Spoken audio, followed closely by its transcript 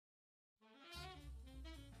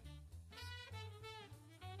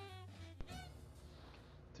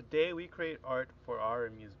Today we create art for our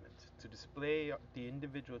amusement, to display the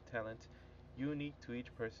individual talent unique to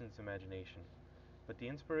each person's imagination. But the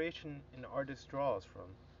inspiration an artist draws from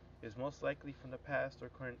is most likely from the past or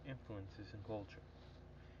current influences in culture.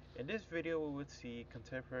 In this video we would see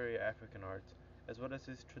contemporary African art as well as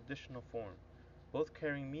its traditional form, both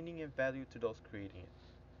carrying meaning and value to those creating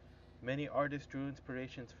it. Many artists drew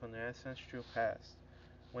inspirations from their ancestral past.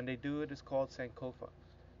 When they do it is called Sankofa,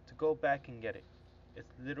 to go back and get it.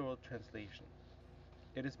 Its literal translation.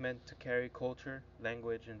 It is meant to carry culture,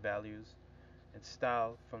 language, and values and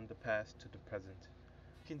style from the past to the present.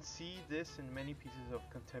 You can see this in many pieces of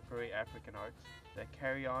contemporary African art that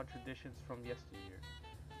carry on traditions from yesteryear.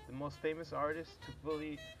 The most famous artist to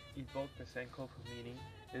fully evoke the Sankofa meaning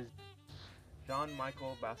is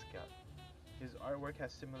Jean-Michel Basquiat. His artwork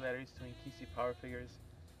has similarities to Nkisi power figures,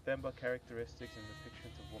 Femba characteristics in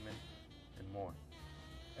depictions of women, and more.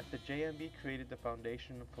 The JMB created the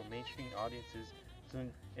foundation for mainstream audiences to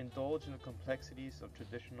indulge in the complexities of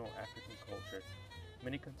traditional African culture.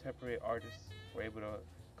 Many contemporary artists were able to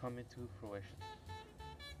come into fruition.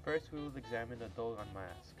 First, we will examine the Dogon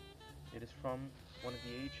mask. It is from one of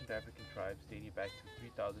the ancient African tribes dating back to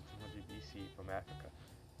 3200 BC from Africa.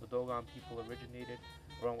 The Dogon people originated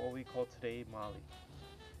around what we call today Mali.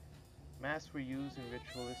 Masks were used in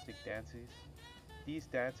ritualistic dances. These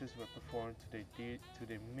dances were performed to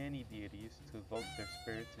their many deities to evoke their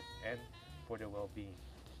spirits and for their well-being.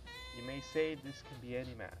 You may say this can be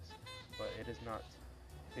any mask, but it is not.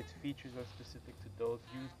 Its features are specific to those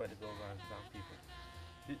used by the Dogon Sound people.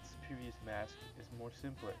 This previous mask is more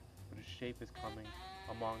simpler, but its shape is common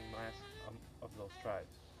among masks of those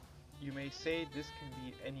tribes. You may say this can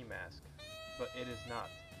be any mask, but it is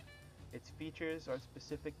not. Its features are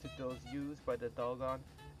specific to those used by the Dogon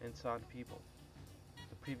and San people.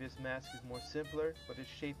 The previous mask is more simpler, but its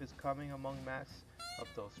shape is common among masks of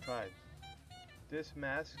those tribes. This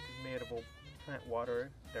mask is made of a plant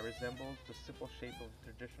water that resembles the simple shape of a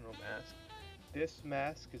traditional mask. This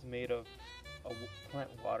mask is made of a plant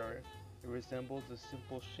water. It resembles the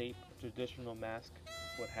simple shape a traditional mask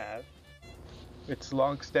would have. Its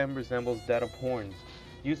long stem resembles that of horns,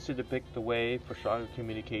 used to depict the way for stronger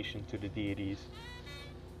communication to the deities.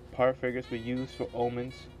 Power figures were used for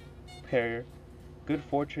omens, prayer, good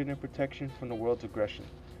fortune, and protection from the world's aggression.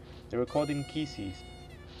 They were called Nkisis,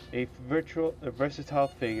 a versatile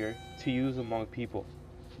figure to use among people.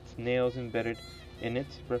 Its nails embedded in it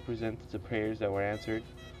represent the prayers that were answered.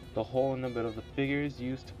 The hole in the middle of the figure is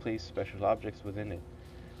used to place special objects within it.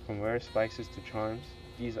 From rare spices to charms,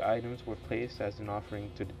 these items were placed as an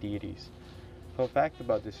offering to the deities. Fun fact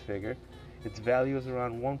about this figure, its value is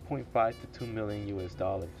around 1.5 to 2 million US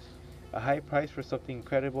dollars. A high price for something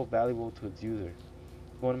incredibly valuable to its user.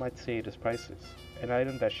 One might say it is priceless. An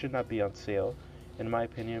item that should not be on sale, in my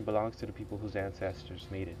opinion, belongs to the people whose ancestors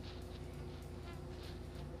made it.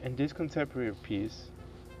 In this contemporary piece,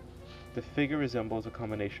 the figure resembles a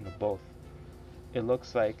combination of both. It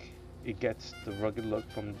looks like it gets the rugged look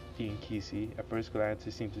from the Nkisi. At first glance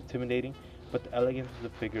it seems intimidating, but the elegance of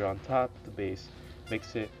the figure on top of the base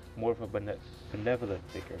makes it more of a benevolent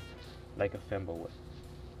figure, like a Femba would.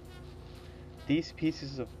 These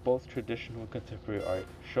pieces of both traditional and contemporary art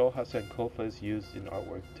show how Sankofa is used in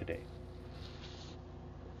artwork today.